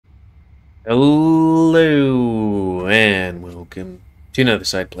Hello and welcome to another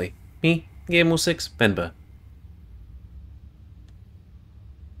side play. Me, GamerWolfSix, Venba.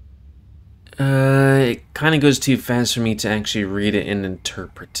 It kind of goes too fast for me to actually read it and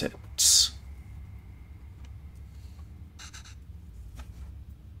interpret it.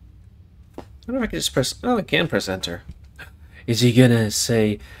 I wonder if I can just press. Oh, I can press enter. Is he gonna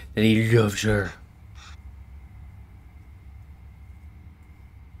say that he loves her?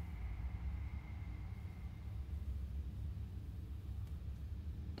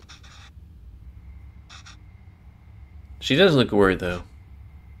 She does look worried though.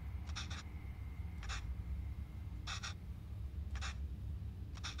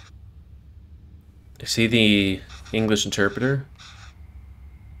 Is he the English interpreter?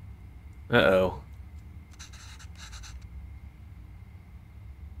 Uh-oh.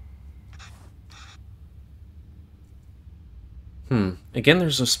 Again,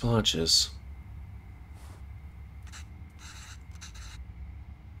 there's those splotches.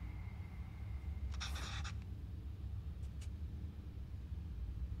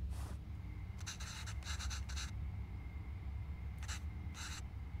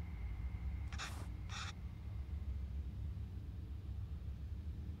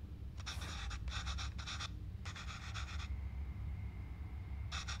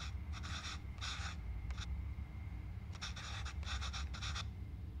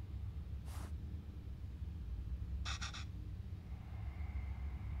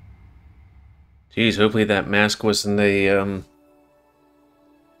 Geez, hopefully that mask wasn't a,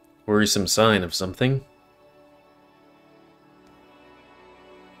 worrisome sign of something.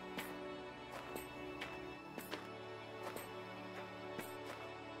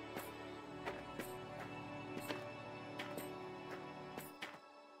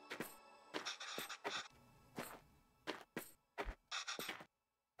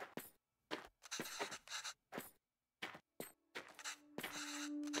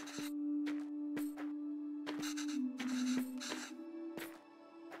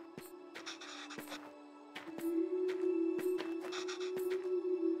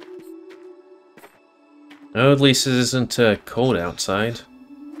 Oh, at least it isn't cold outside.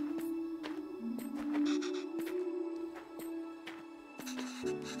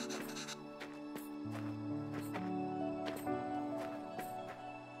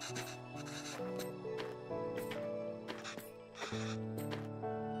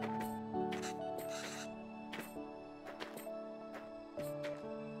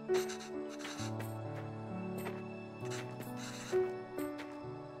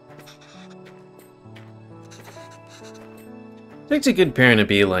 Takes a good parent to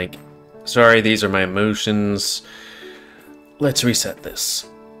be like, sorry, these are my emotions. Let's reset this.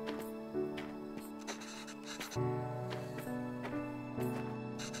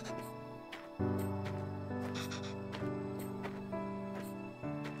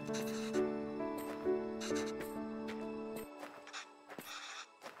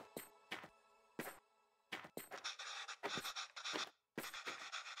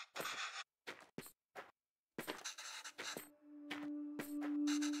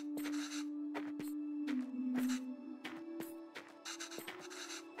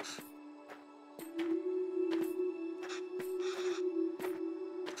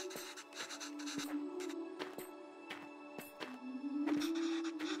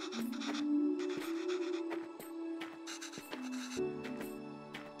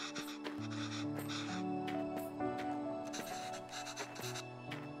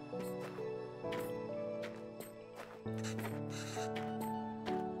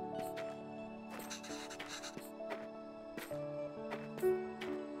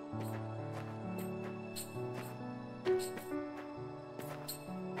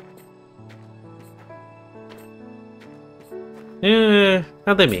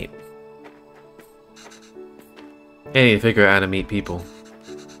 How'd they meet? I need to figure out how to meet people.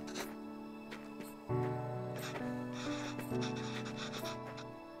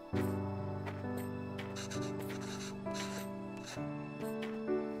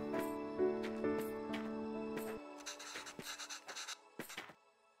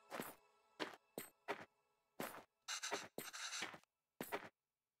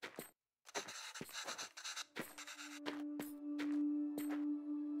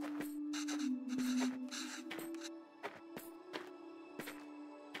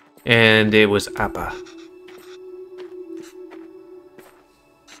 And it was Appa.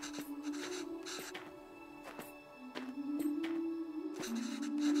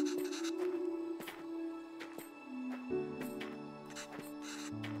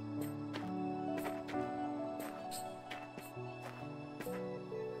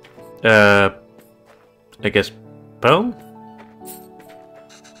 I guess poem?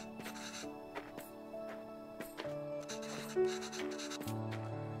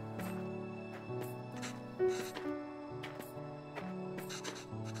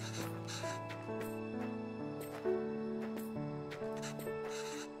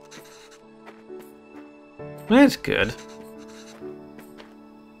 That's good.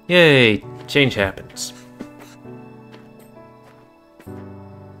 Yay, change happens.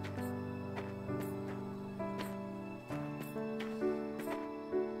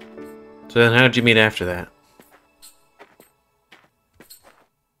 So then how'd you meet after that?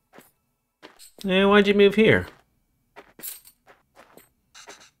 Eh, why'd you move here?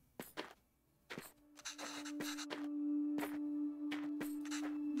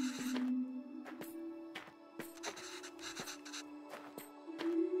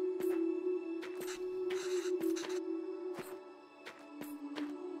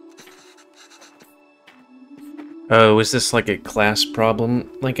 Oh, is this like a class problem?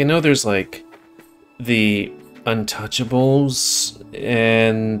 Like, I know there's like the untouchables,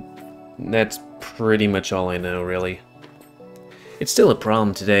 and that's pretty much all I know, really. It's still a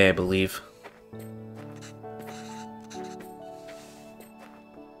problem today, I believe.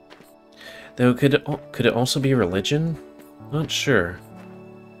 Though, could it also be religion? Not sure.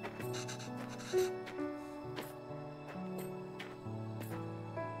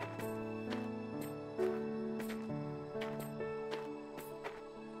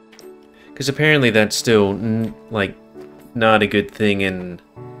 Because apparently that's still, like, not a good thing in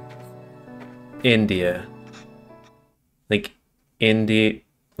India. Like,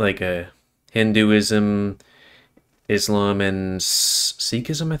 Hinduism, Islam, and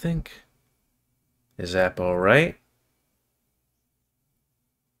Sikhism, I think? Is that alright?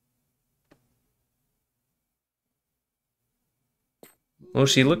 Well,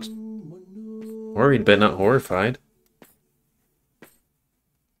 she looks worried, but not horrified.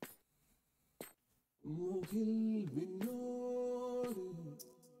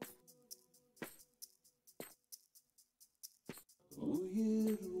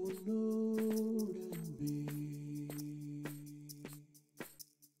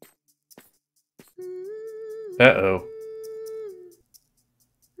 Uh-oh.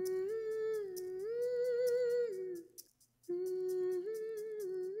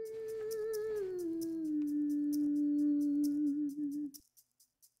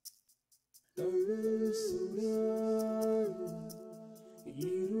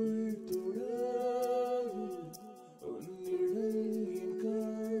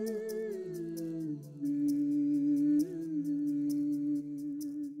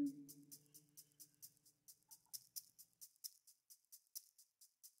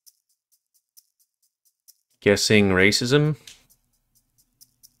 Guessing racism?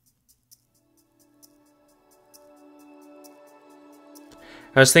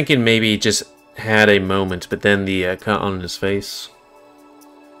 I was thinking maybe he just had a moment, but then the cut on his face.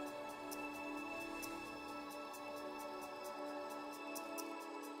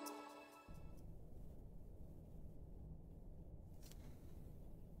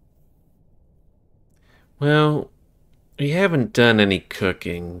 Well, we haven't done any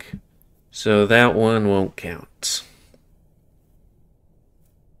cooking, so that one won't count.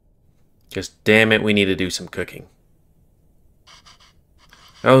 Just damn it, we need to do some cooking.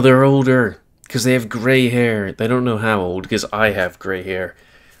 Oh, they're older, because they have gray hair. They don't know how old, because I have gray hair.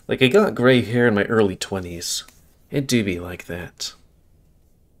 Like, I got gray hair in my early 20s. It do be like that.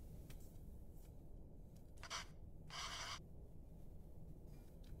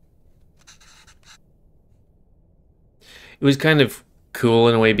 It was kind of cool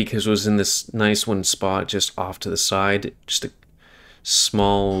in a way because it was in this nice one spot just off to the side. Just a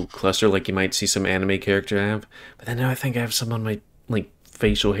small cluster like you might see some anime character have. But then now I think I have some on my, like,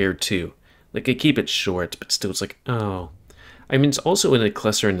 facial hair too. Like, I keep it short, but still it's like, oh. I mean, it's also in a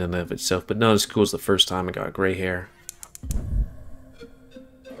cluster in and of itself, but not as cool as the first time I got gray hair.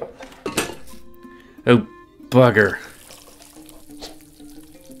 Oh, bugger.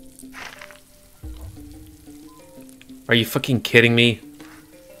 Are you fucking kidding me?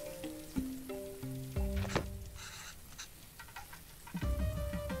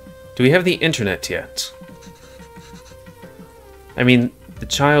 Do we have the internet yet? I mean, the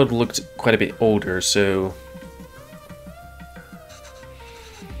child looked quite a bit older, so...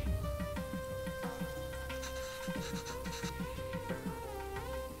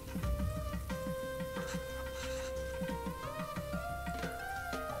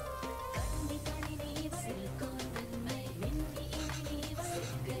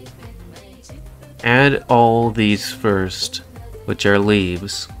 Add all these first, which are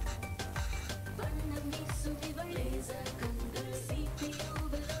leaves.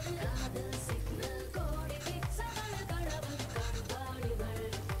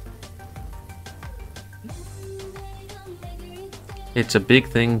 It's a big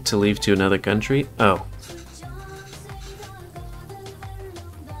thing to leave to another country? Oh.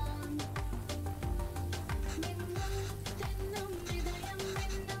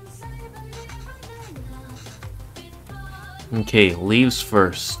 Okay, leaves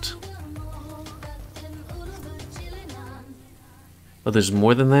first. Oh, there's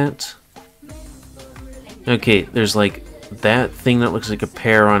more than that? Okay, there's like that thing that looks like a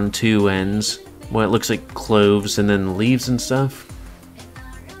pear on two ends. Well, it looks like cloves and then leaves and stuff.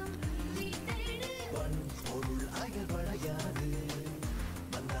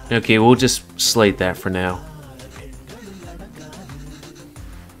 Okay, we'll just slate that for now.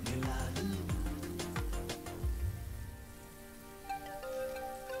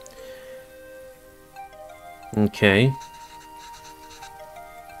 Okay.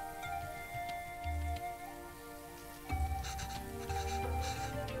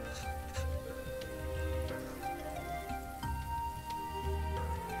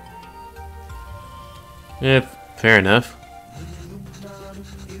 Yeah, fair enough.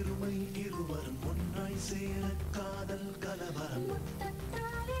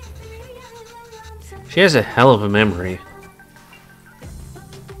 She has a hell of a memory.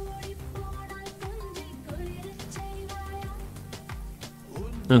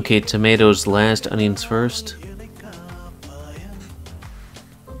 Okay, tomatoes last, onions first.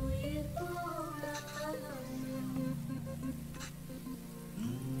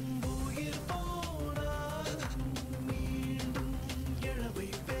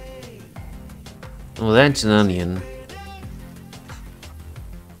 Well, that's an onion.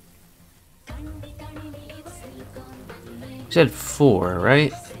 You said 4,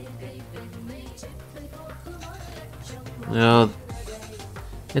 right? No,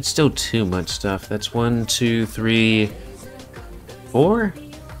 it's still too much stuff. That's 1, 2, 3, 4?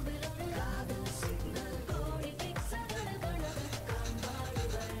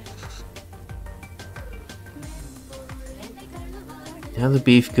 Now the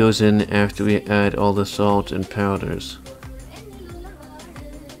beef goes in after we add all the salt and powders.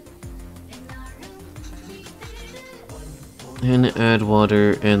 And add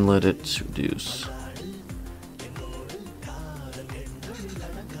water and let it reduce.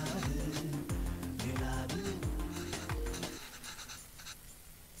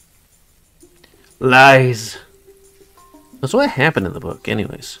 Lies! That's what happened in the book,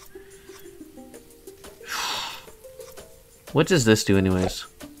 anyways. What does this do, anyways?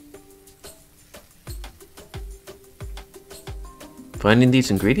 Finding these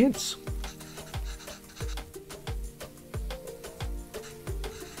ingredients?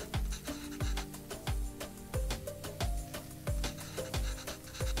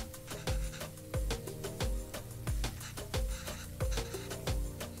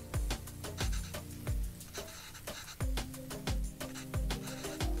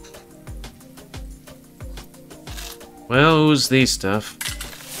 Well, it was these stuff.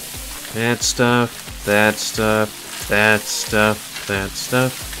 That stuff, that stuff, that stuff, that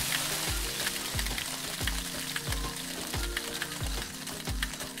stuff.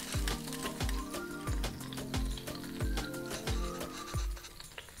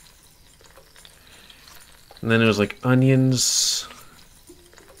 And then it was like onions.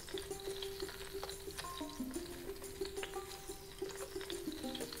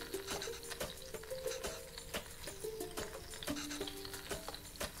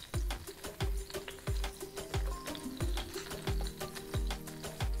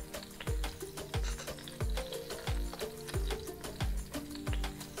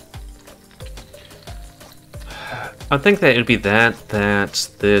 I think that it would be that,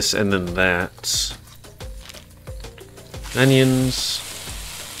 this, and then that. Onions,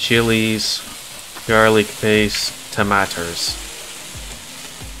 chilies, garlic paste, tomatoes.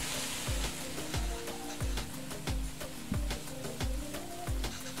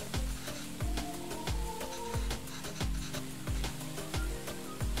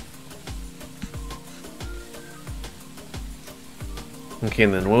 Okay,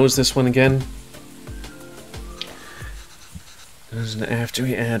 and then what was this one again? Goes in after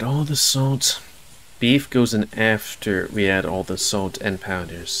we add all the salt. Beef goes in after we add all the salt and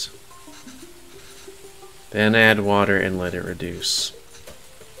powders. Then add water and let it reduce.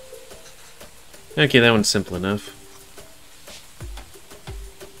 Okay, that one's simple enough.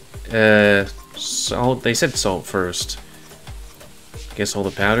 Salt. They said salt first. Guess all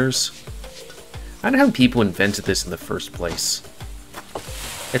the powders. I don't know how people invented this in the first place.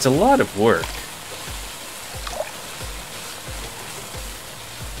 It's a lot of work.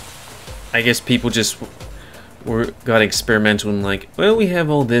 I guess people just got experimental and like, well, we have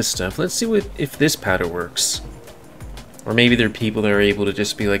all this stuff. Let's see if this powder works. Or maybe there are people that are able to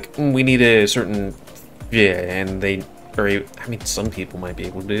just be like, we need a certain... Yeah, and they are... I mean, some people might be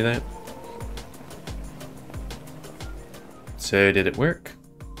able to do that. So, did it work?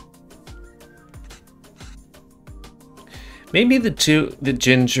 Maybe the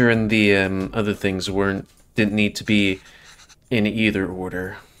ginger and the other things didn't need to be in either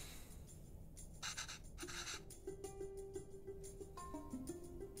order.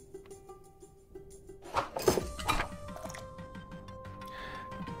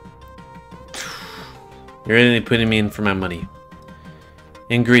 You're really putting me in for my money.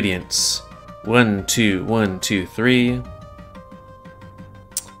 Ingredients. 1, 2, 1, 2, 3.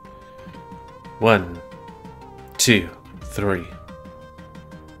 1, 2, 3.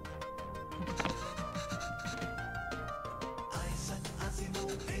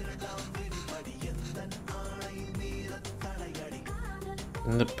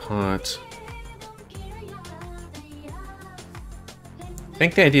 In the pot. I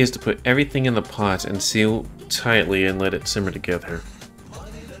think the idea is to put everything in the pot and seal tightly and let it simmer together.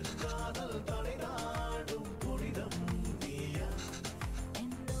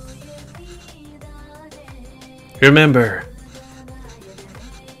 Remember!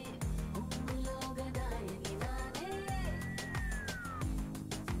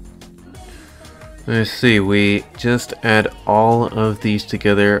 Let's see, we just add all of these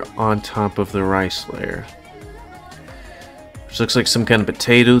together on top of the rice layer. Which looks like some kind of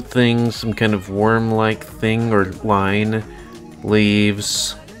potato thing, some kind of worm-like thing or line,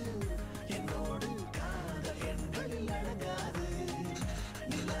 leaves.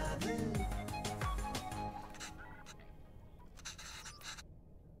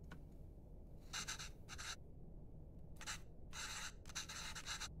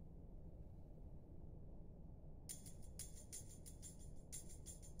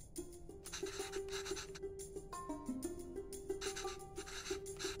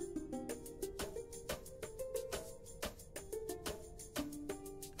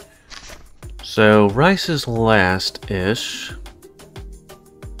 So, rice is last-ish.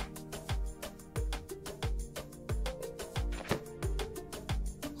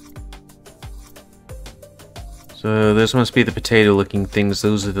 So, this must be the potato-looking things,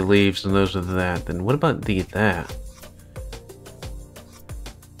 those are the leaves, and those are that. Then what about that?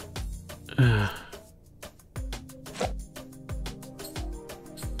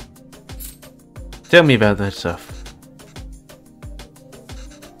 Tell me about that stuff.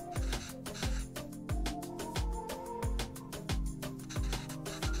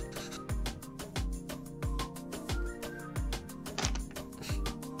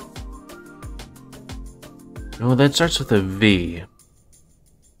 Oh, that starts with a V.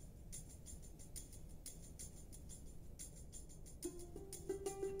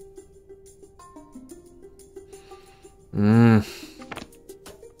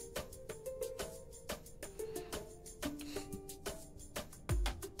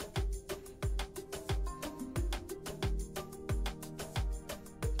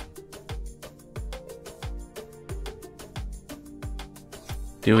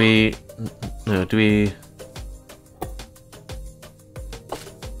 Do we... No, do we...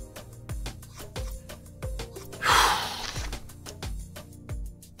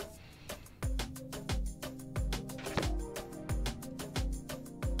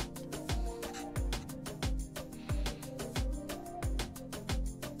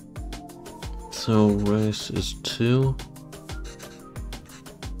 So rice is 2.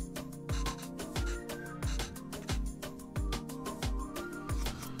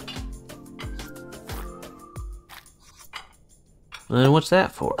 And what's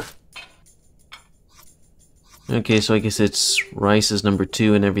that for? Okay, so I guess it's rice is number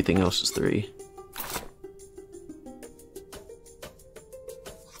 2 and everything else is 3.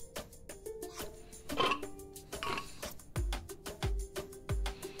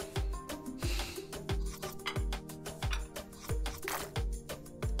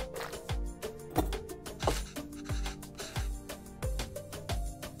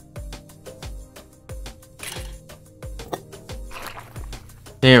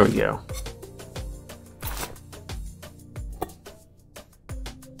 There we go.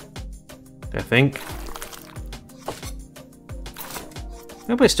 I think.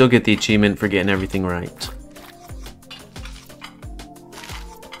 I hope I still get the achievement for getting everything right.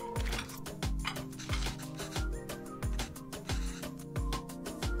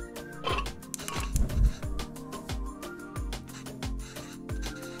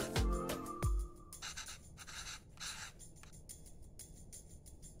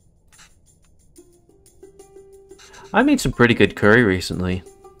 I made some pretty good curry recently.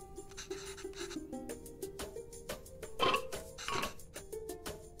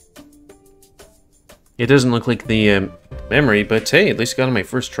 It doesn't look like the memory, but hey, at least got on my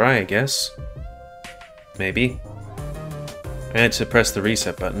first try, I guess. Maybe. I had to press the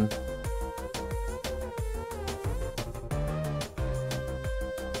reset button.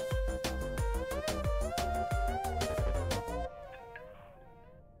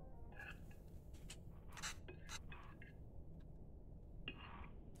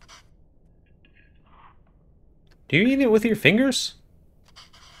 Do you eat it with your fingers?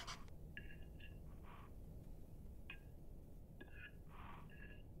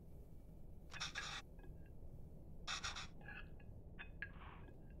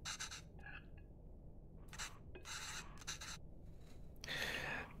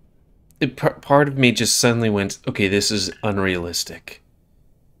 Part of me just suddenly went, okay, this is unrealistic.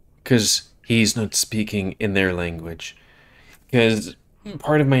 Because he's not speaking in their language. Because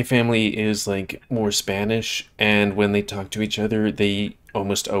part of my family is, like, more Spanish, and when they talk to each other, they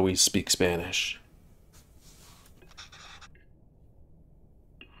almost always speak Spanish.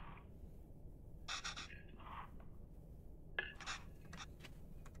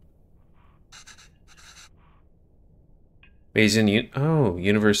 He's in,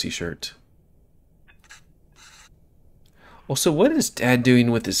 university shirt. Also, what is Dad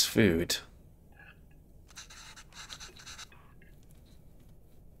doing with his food?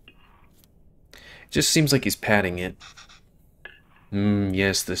 It just seems like he's patting it.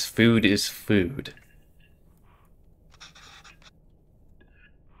 Yes, this food is food.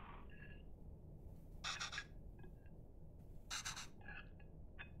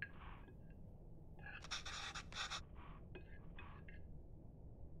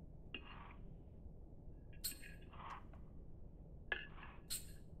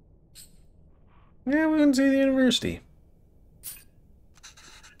 Yeah, we wouldn't say the university.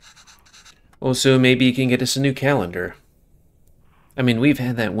 Also, maybe you can get us a new calendar. I mean, we've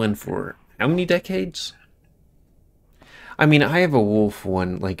had that one for how many decades? I mean, I have a wolf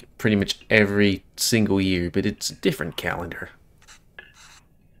one, like, pretty much every single year, but it's a different calendar.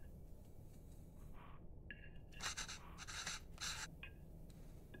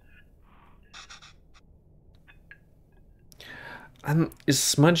 Is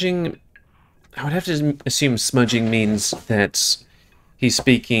smudging... I would have to assume smudging means that he's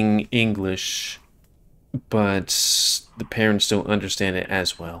speaking English, but the parents don't understand it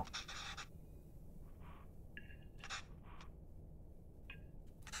as well.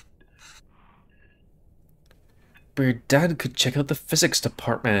 But your dad could check out the physics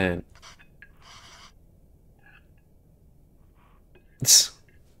department.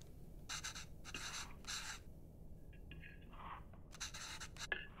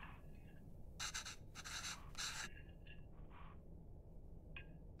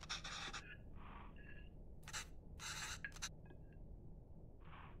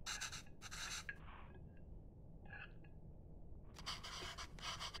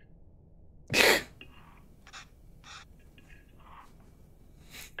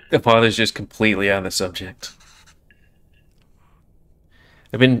 The father's just completely on the subject.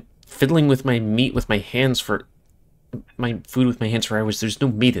 I've been fiddling with my meat with my hands for... my food with my hands for hours. There's no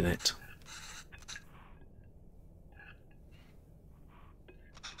meat in it.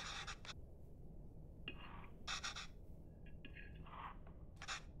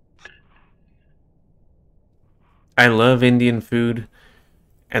 I love Indian food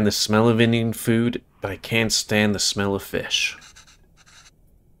and the smell of Indian food, but I can't stand the smell of fish.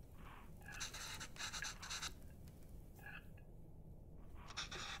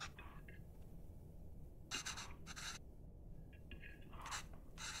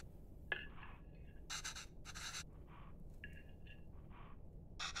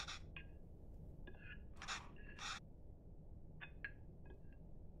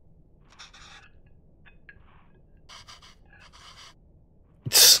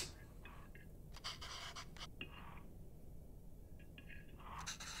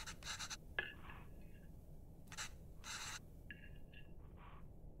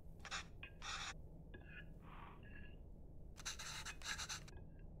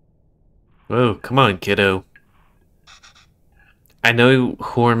 Oh, come on, kiddo. I know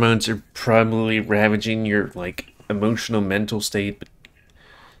hormones are probably ravaging your, like, emotional, mental state, but...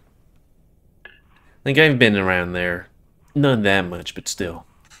 like, I've been around there. Not that much, but still.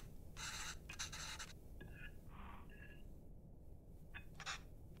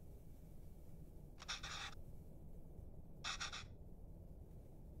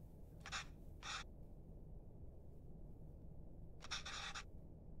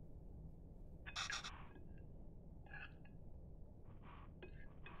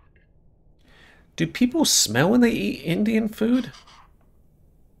 Do people smell when they eat Indian food?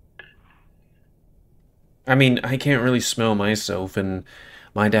 I mean, I can't really smell myself, and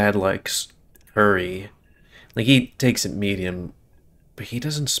my dad likes curry. Like, he takes it medium, but he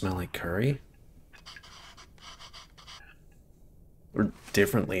doesn't smell like curry. Or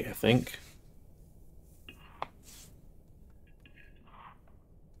differently, I think.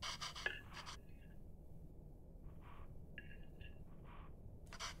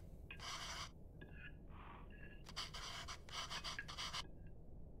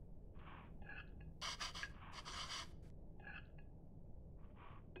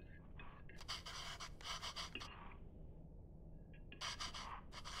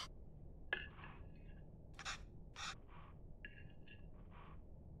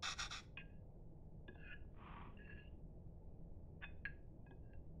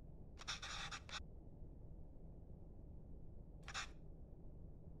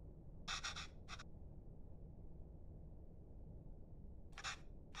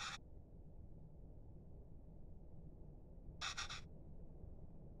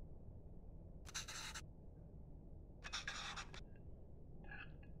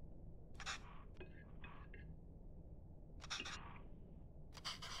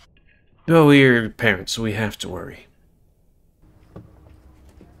 Well, we're parents, so we have to worry.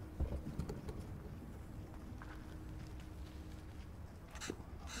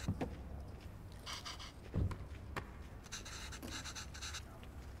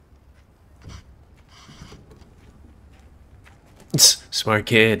 Smart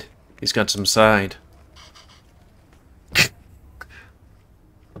kid. He's got some side.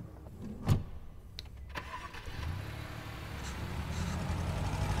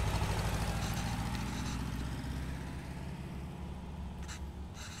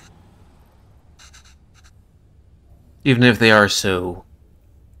 Even if they are so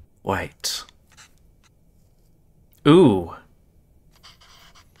white. Ooh.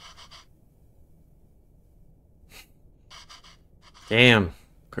 Damn,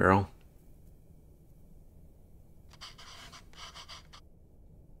 girl.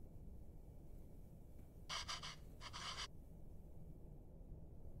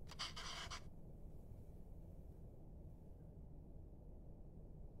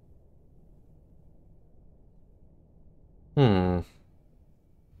 Hmm.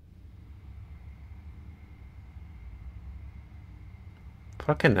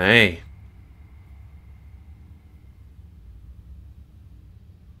 Fucking A.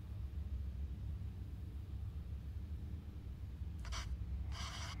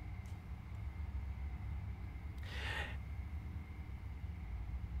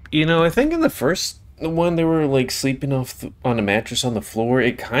 You know, I think in the first one they were like sleeping on a mattress on the floor.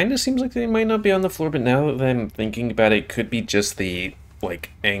 It kind of seems like they might not be on the floor, but now that I'm thinking about it, it could be just the like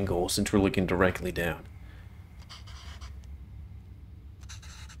angle since we're looking directly down.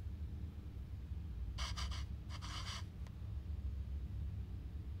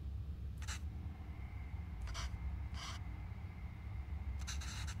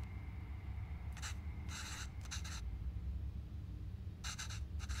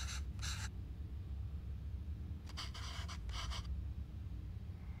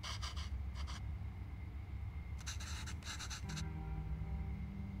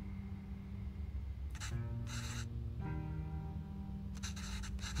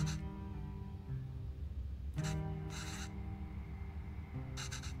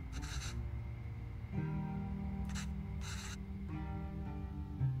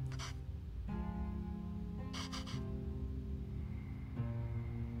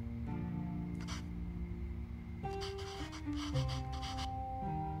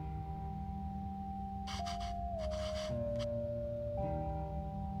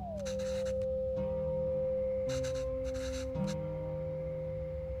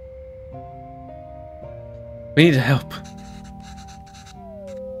 We need help.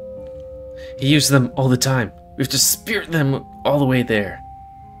 He uses them all the time. We have to spirit them all the way there.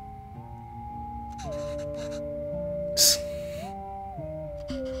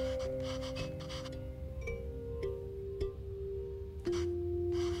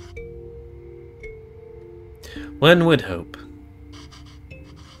 One would hope.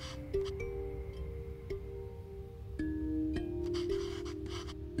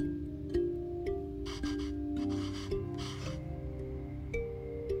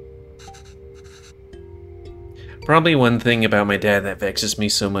 Probably one thing about my dad that vexes me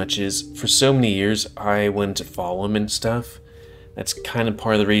so much is, for so many years, I wanted to follow him and stuff. That's kind of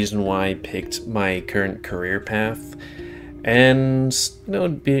part of the reason why I picked my current career path. And, you know,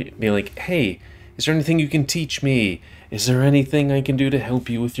 be like, hey, is there anything you can teach me? Is there anything I can do to help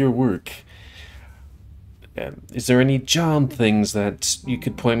you with your work? Is there any job things that you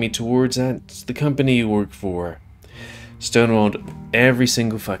could point me towards at the company you work for? Stonewalled every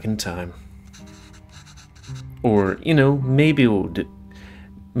single fucking time. Or, you know, maybe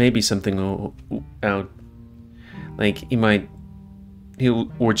maybe something will out. Like,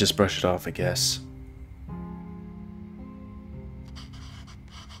 he'll, or just brush it off, I guess.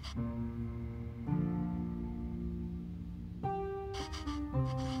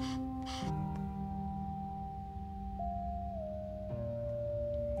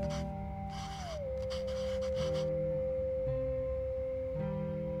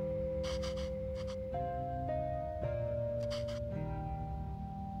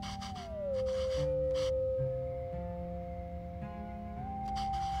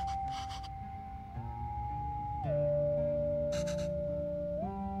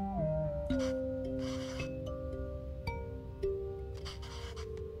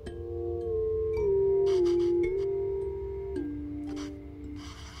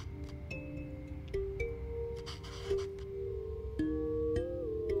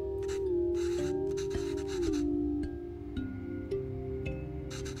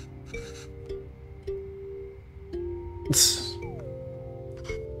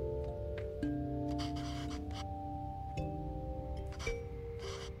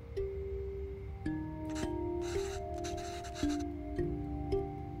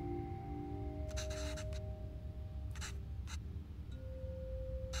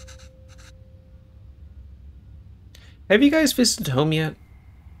 Have you guys visited home yet?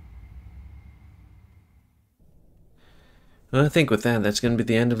 Well, I think with that, that's going to be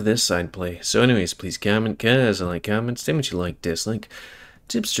the end of this side play. So anyways, please comment, guys. I like comments, tell me what you like, dislike,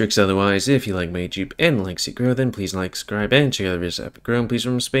 tips, tricks, otherwise. If you like my YouTube and like see grow, then please like, subscribe, and check out the videos epic grow. Please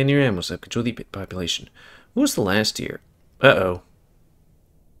remember spending your ammo, so control the population. What was the last year? Uh-oh.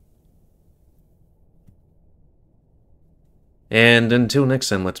 And until next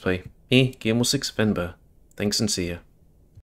time, let's play me, GamerWolfSix, Venba. Thanks and see ya.